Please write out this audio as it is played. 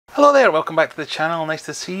Hello there, welcome back to the channel, nice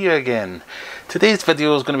to see you again. Today's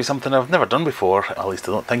video is going to be something I've never done before, at least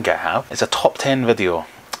I don't think I have. It's a top 10 video.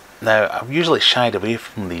 Now, I've usually shied away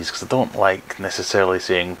from these because I don't like necessarily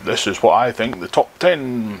saying, this is what I think the top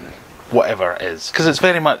 10 whatever is. Because it's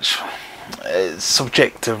very much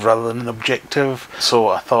subjective rather than objective. So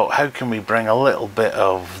I thought, how can we bring a little bit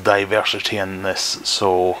of diversity in this?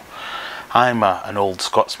 So, I'm an old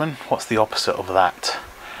Scotsman. What's the opposite of that?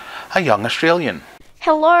 A young Australian.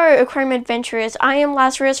 Hello Aquarium adventurers, I am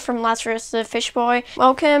Lazarus from Lazarus the Fish Boy.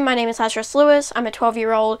 Welcome, my name is Lazarus Lewis. I'm a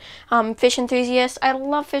 12-year-old fish enthusiast. I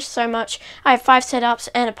love fish so much. I have 5 setups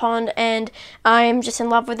and a pond and I'm just in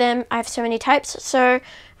love with them. I have so many types, so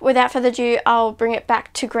without further ado, I'll bring it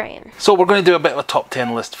back to Graham. So we're going to do a bit of a top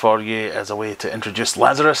 10 list for you as a way to introduce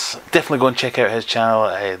Lazarus. Definitely go and check out his channel.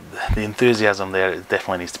 The enthusiasm there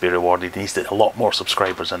definitely needs to be rewarded. He needs a lot more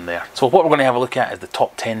subscribers in there. So what we're going to have a look at is the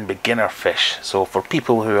top 10 beginner fish. So for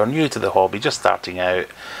people who are new to the hobby, just starting out,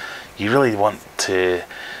 you really want to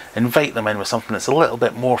invite them in with something that's a little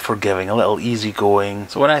bit more forgiving, a little easygoing.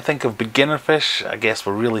 So when I think of beginner fish, I guess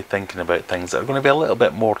we're really thinking about things that are going to be a little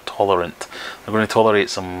bit more tolerant. They're going to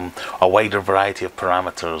tolerate a wider variety of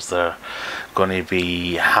parameters. They're going to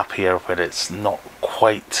be happier when it's not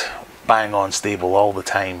quite bang on stable all the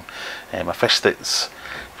time. A fish that's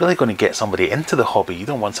really going to get somebody into the hobby. You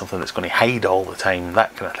don't want something that's going to hide all the time,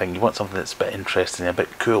 that kind of thing. You want something that's a bit interesting, a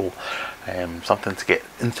bit cool, something to get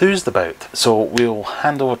enthused about. So we'll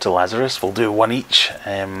hand over to Lazarus. We'll do one each.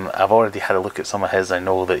 I've already had a look at some of his. I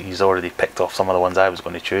know that he's already picked off some of the ones I was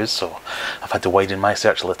going to choose, so I've had to widen my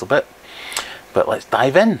search a little bit. But let's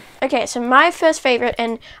dive in. Okay, so my first favourite,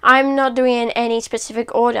 and I'm not doing it in any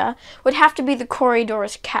specific order, would have to be the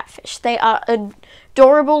Corydoras catfish. They are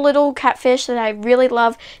adorable little catfish that I really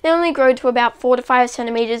love. They only grow to about 4 to 5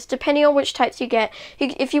 centimeters, depending on which types you get.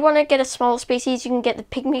 If you want to get a smaller species, you can get the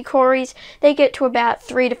pygmy cories. They get to about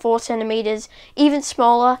 3 to 4 centimeters, even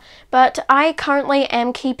smaller. But I currently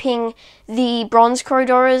am keeping the bronze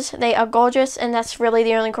Corydoras. They are gorgeous, and that's really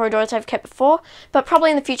the only Corydoras I've kept before. But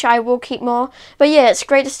probably in the future I will keep more. But yeah, it's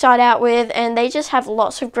great to start out with, and they just have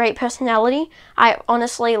lots of great personality. I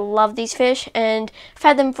honestly love these fish, and I've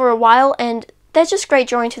had them for a while, and they're just great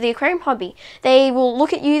drawing to the aquarium hobby. They will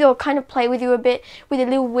look at you, they'll kind of play with you a bit with their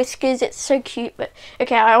little whiskers. It's so cute. But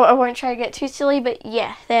okay, I won't try to get too silly, but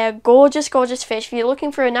yeah, they're gorgeous, gorgeous fish. If you're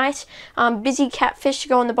looking for a nice busy catfish to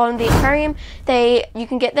go on the bottom of the aquarium, you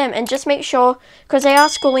can get them. And just make sure, because they are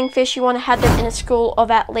schooling fish, you want to have them in a school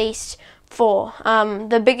of at least 4.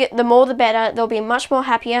 The more the better. They'll be much more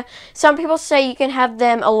happier. Some people say you can have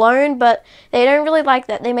them alone, but they don't really like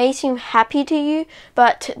that. They may seem happy to you,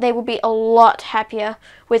 but they will be a lot happier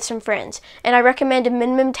with some friends. And I recommend a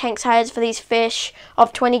minimum tank size for these fish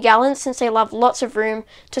of 20 gallons since they love lots of room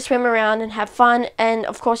to swim around and have fun. And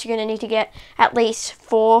of course you're going to need to get at least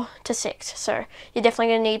 4 to 6. So you're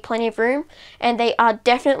definitely going to need plenty of room, and they are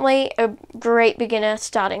definitely a great beginner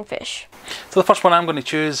starting fish. So the first one I'm going to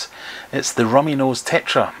choose, it's the rummy nose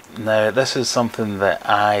tetra. Now this is something that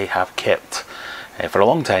I have kept for a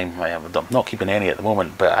long time. I'm not keeping any at the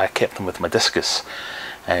moment, but I kept them with my discus.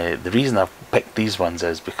 The reason I've picked these ones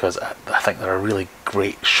is because I think they're a really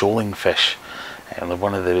great shoaling fish. And they're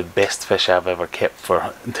one of the best fish I've ever kept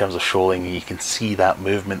in terms of shoaling, and you can see that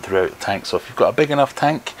movement throughout the tank. So if you've got a big enough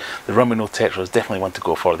tank, the rummy nose tetra is definitely one to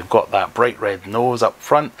go for. They've got that bright red nose up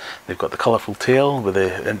front, they've got the colourful tail with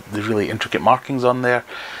the really intricate markings on there.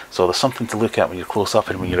 So there's something to look at when you're close up,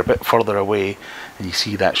 and when you're a bit further away and you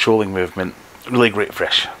see that shoaling movement. Really great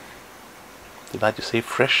fish. Did I just say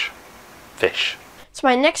fish? Fish. So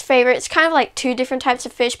my next favourite, it's kind of like 2 different types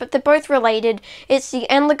of fish, but they're both related. It's the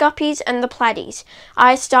endler guppies and the platies.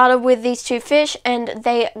 I started with these 2 fish and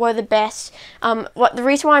they were the best. The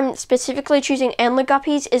reason why I'm specifically choosing endler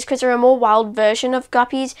guppies is because they're a more wild version of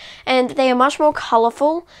guppies, and they are much more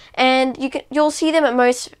colourful, and you'll see them at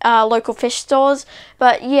most local fish stores.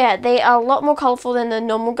 But yeah, they are a lot more colourful than the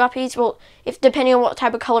normal guppies. Well, depending on what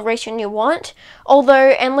type of coloration you want.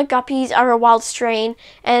 Although endler guppies are a wild strain,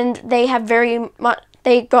 and they have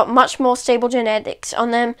they got much more stable genetics on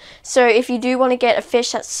them. So if you do want to get a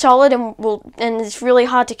fish that's solid and is really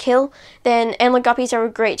hard to kill, then endler guppies are a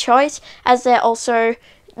great choice, as they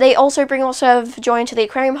also bring lots of joy into the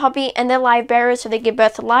aquarium hobby, and they're live bearers, so they give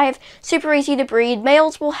birth to live. Super easy to breed.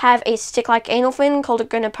 Males will have a stick-like anal fin called a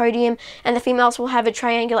gonopodium, and the females will have a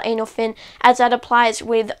triangular anal fin, as that applies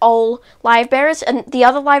with all live bearers. And the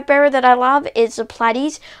other live bearer that I love is the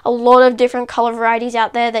platies. A lot of different color varieties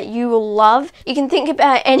out there that you will love. You can think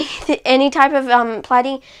about any type of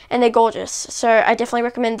platy, and they're gorgeous. So I definitely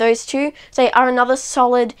recommend those 2. They are another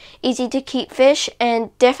solid, easy to keep fish,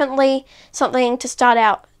 and definitely something to start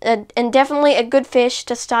out and definitely a good fish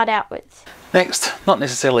to start out with. Next, not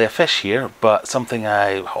necessarily a fish here, but something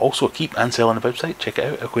I also keep and sell on the website. Check it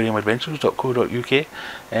out, aquariumadventures.co.uk.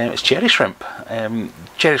 It's cherry shrimp.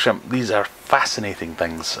 Cherry shrimp, these are fascinating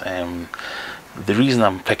things. The reason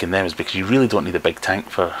I'm picking them is because you really don't need a big tank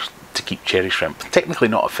to keep cherry shrimp. Technically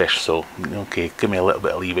not a fish, so okay, give me a little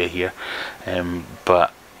bit of leeway here.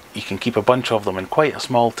 But you can keep a bunch of them in quite a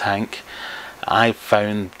small tank. I've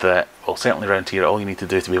found that, well, certainly around here, all you need to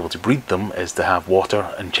do to be able to breed them is to have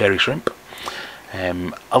water and cherry shrimp.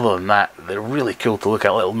 Other than that, they're really cool to look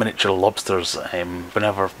at, little miniature lobsters.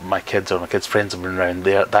 Whenever my kids or my kids' friends have been around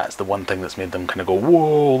there, that's the one thing that's made them kind of go,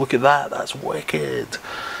 whoa, look at that, that's wicked.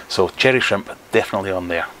 So cherry shrimp, definitely on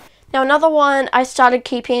there. Now another one I started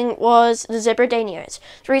keeping was the zebradenios.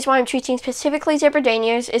 The reason why I'm choosing specifically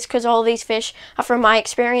zebradenios is because all of these fish are from my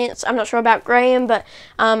experience. I'm not sure about Graham, but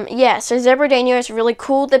yeah, so zebradenios are really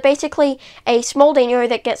cool. They're basically a small denio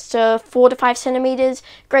that gets to 4 to 5 centimeters,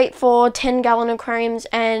 great for 10-gallon aquariums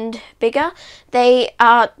and bigger. They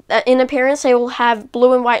are, in appearance, they will have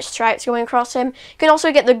blue and white stripes going across them. You can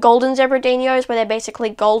also get the golden zebradenios, where they're basically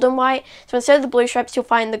gold and white. So instead of the blue stripes, you'll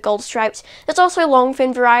find the gold stripes. There's also long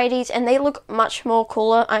fin varieties, and they look much more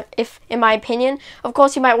cooler, in my opinion. Of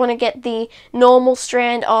course, you might want to get the normal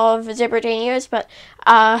strand of zebradenios, but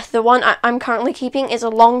the one I'm currently keeping is a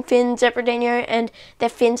long fin zebradenio, and their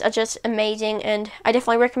fins are just amazing, and I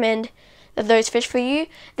definitely recommend those fish for you.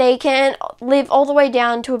 They can live all the way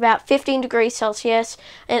down to about 15 degrees Celsius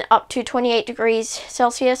and up to 28 degrees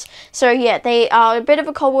Celsius. So yeah, they are a bit of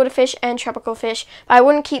a cold water fish and tropical fish, but I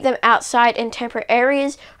wouldn't keep them outside in temperate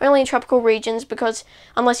areas, only in tropical regions, because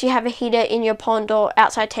unless you have a heater in your pond or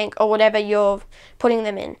outside tank or whatever you're putting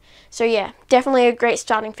them in. So yeah, definitely a great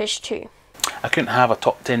starting fish too. I couldn't have a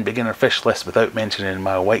top 10 beginner fish list without mentioning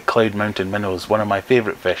my white cloud mountain minnows, one of my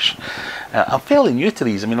favourite fish. I'm fairly new to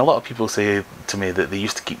these. I mean, a lot of people say to me that they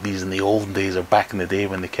used to keep these in the olden days or back in the day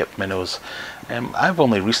when they kept minnows. I've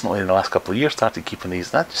only recently, in the last couple of years, started keeping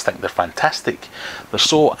these, and I just think they're fantastic. They're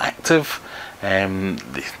so active. You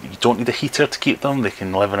don't need a heater to keep them. They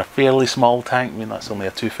can live in a fairly small tank. I mean, that's only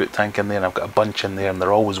a 2-foot tank in there, and I've got a bunch in there, and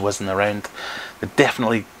they're always whizzing around. They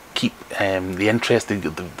definitely keep the interest.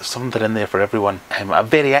 There's something in there for everyone. A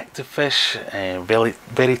very active fish,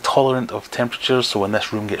 very tolerant of temperatures, so when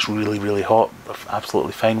this room gets really hot, they're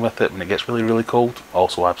absolutely fine with it. When it gets really cold,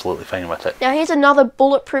 also absolutely fine with it. Now here's another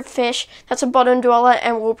bulletproof fish that's a bottom dweller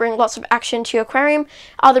and will bring lots of action to your aquarium,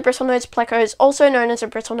 are the bristlenose plecos, also known as a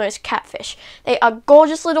bristlenose catfish. They are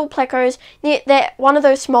gorgeous little plecos. They're one of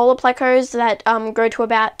those smaller plecos that grow to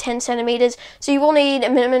about 10 centimeters, so you will need a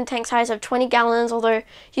minimum tank size of 20 gallons, although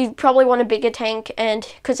you probably want a bigger tank,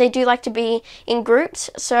 and because they do like to be in groups.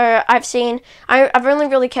 So I've only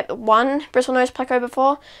really kept one bristlenose pleco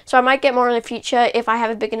before, so I might get more in the future if I have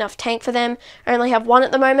a big enough tank for them. I only have one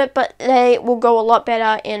at the moment, but they will go a lot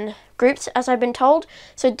better in groups, as I've been told.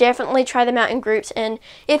 So definitely try them out in groups, and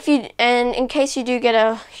in case you do get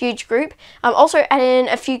a huge group, also add in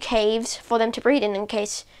a few caves for them to breed in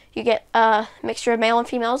case you get a mixture of male and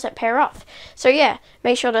females that pair off. So yeah,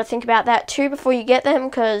 make sure to think about that too before you get them,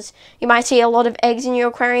 because you might see a lot of eggs in your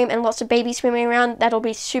aquarium and lots of babies swimming around. That'll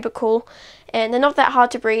be super cool. And they're not that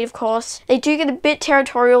hard to breed, of course. They do get a bit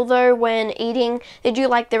territorial though when eating. They do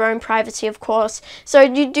like their own privacy, of course. So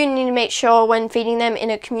you do need to make sure when feeding them in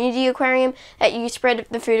a community aquarium that you spread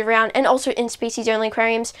the food around, and also in species only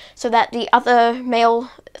aquariums, so that the other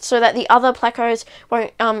plecos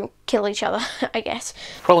won't kill each other, I guess.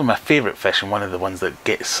 Probably my favourite fish, and one of the ones that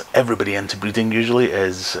gets everybody into breeding usually,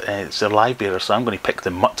 is it's a live bearer, so I'm going to pick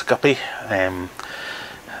the mutt guppy.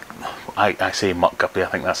 I say mutt guppy, I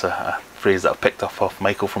think that's a phrase that I picked up off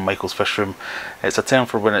Michael from Michael's Fish Room. It's a term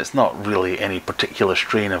for when it's not really any particular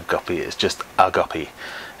strain of guppy, it's just a guppy.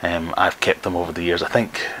 I've kept them over the years. I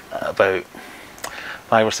think about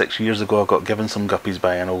 5 or 6 years ago I got given some guppies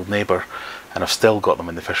by an old neighbour, and I've still got them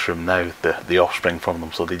in the fish room now, the offspring from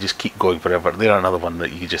them, so they just keep going forever. They're another one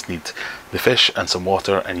that you just need the fish and some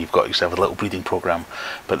water and you've got yourself a little breeding program.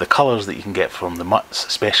 But the colours that you can get from the mutts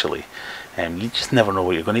especially, you just never know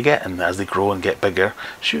what you're going to get, and as they grow and get bigger,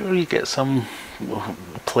 sure, you get some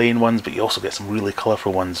plain ones, but you also get some really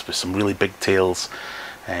colourful ones with some really big tails.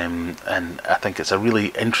 And I think it's a really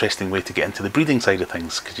interesting way to get into the breeding side of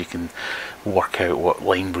things, because you can work out what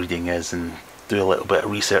line breeding is and do a little bit of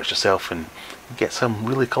research yourself and get some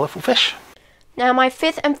really colourful fish. Now my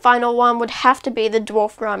fifth and final one would have to be the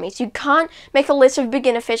dwarf gouramis. You can't make a list of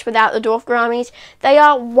beginner fish without the dwarf gouramis. They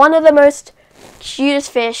are one of the most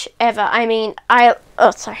cutest fish ever. I mean, I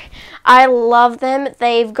love them.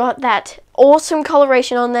 They've got that awesome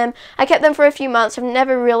coloration on them. I kept them for a few months. I've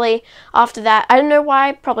never really after that. I don't know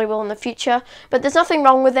why, probably will in the future, but there's nothing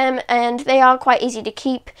wrong with them and they are quite easy to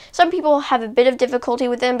keep. Some people have a bit of difficulty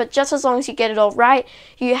with them, but just as long as you get it all right.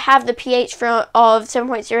 You have the pH of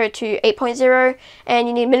 7.0 to 8.0 and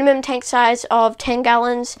you need minimum tank size of 10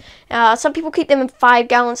 gallons. Some people keep them in 5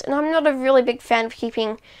 gallons and I'm not a really big fan of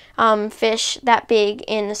keeping fish that big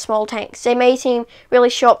in small tanks. They may seem really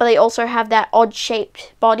short, but they also have that odd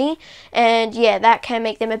shaped body, and yeah, that can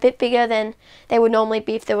make them a bit bigger than they would normally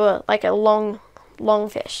be if they were like a long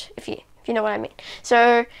fish, if you know what I mean.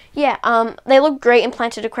 So yeah, they look great in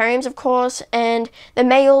planted aquariums, of course, and the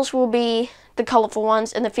males will be the colorful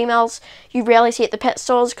ones, and the females you rarely see at the pet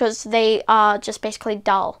stores because they are just basically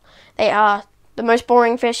dull. They are the most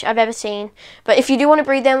boring fish I've ever seen. But if you do want to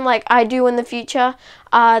breed them like I do in the future,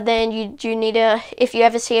 then you do need to, if you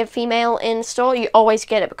ever see a female in store, you always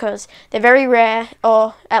get it because they're very rare,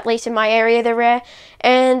 or at least in my area they're rare.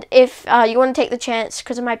 And if you want to take the chance,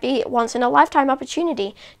 because it might be once in a lifetime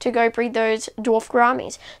opportunity to go breed those dwarf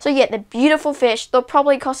gouramis. So yeah, they're beautiful fish. They'll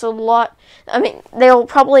probably cost a lot. I mean, they'll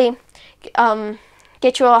probably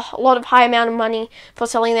get you a lot of high amount of money for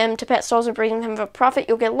selling them to pet stores and breeding them for profit.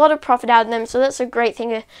 You'll get a lot of profit out of them, so that's a great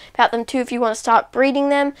thing about them too if you want to start breeding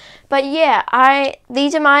them. But yeah,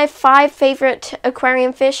 these are my 5 favorite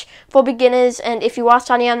aquarium fish for beginners, and if you are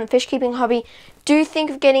starting out in the fish keeping hobby, do think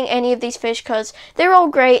of getting any of these fish because they're all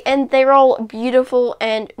great and they're all beautiful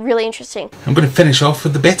and really interesting. I'm going to finish off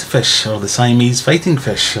with the betta fish, or the Siamese fighting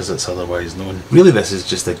fish as it's otherwise known. Really, this is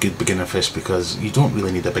just a good beginner fish because you don't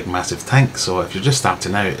really need a big massive tank, so if you're just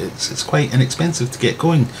starting out, it's quite inexpensive to get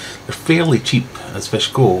going. They're fairly cheap as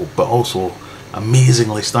fish go, but also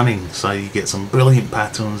amazingly stunning. So you get some brilliant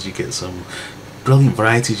patterns, you get some brilliant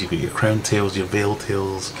varieties. You've got your crown tails, your veil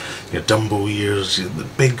tails, your Dumbo ears, the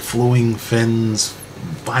big flowing fins,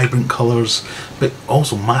 vibrant colours, but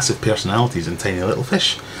also massive personalities in tiny little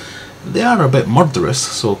fish. They are a bit murderous,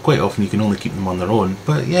 so quite often you can only keep them on their own,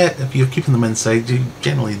 but yeah, if you're keeping them inside,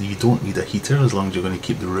 generally you don't need a heater as long as you're going to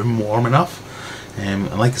keep the room warm enough. And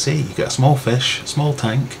like I say, you get a small fish, small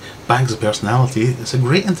tank, bags of personality. It's a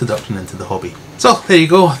great introduction into the hobby. So there you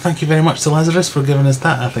go. Thank you very much to Lazarus for giving us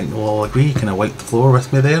that. I think we'll all agree, you kind of wiped the floor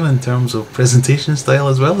with me there in terms of presentation style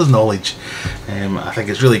as well as knowledge. I think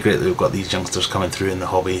it's really great that we've got these youngsters coming through in the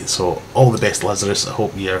hobby. So all the best, Lazarus. I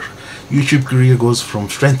hope your YouTube career goes from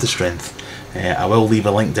strength to strength. I will leave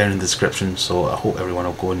a link down in the description, so I hope everyone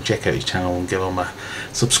will go and check out his channel and give him a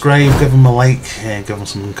subscribe, give him a like, and give him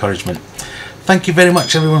some encouragement. Thank you very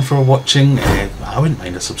much everyone for watching. I wouldn't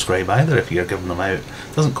mind a subscribe either if you're giving them out.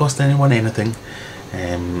 It doesn't cost anyone anything.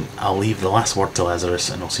 I'll leave the last word to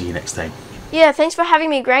Lazarus and I'll see you next time. Yeah, thanks for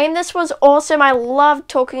having me, Graham. This was awesome. I loved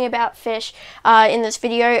talking about fish in this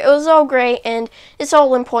video. It was all great and it's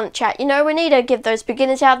all important chat. You know, we need to give those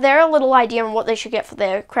beginners out there a little idea on what they should get for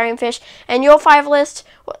their aquarium fish. And your 5 list,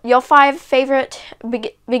 your 5 favorite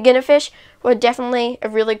beginner fish were definitely a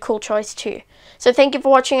really cool choice too. So thank you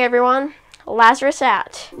for watching, everyone. Lazarus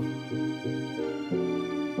out.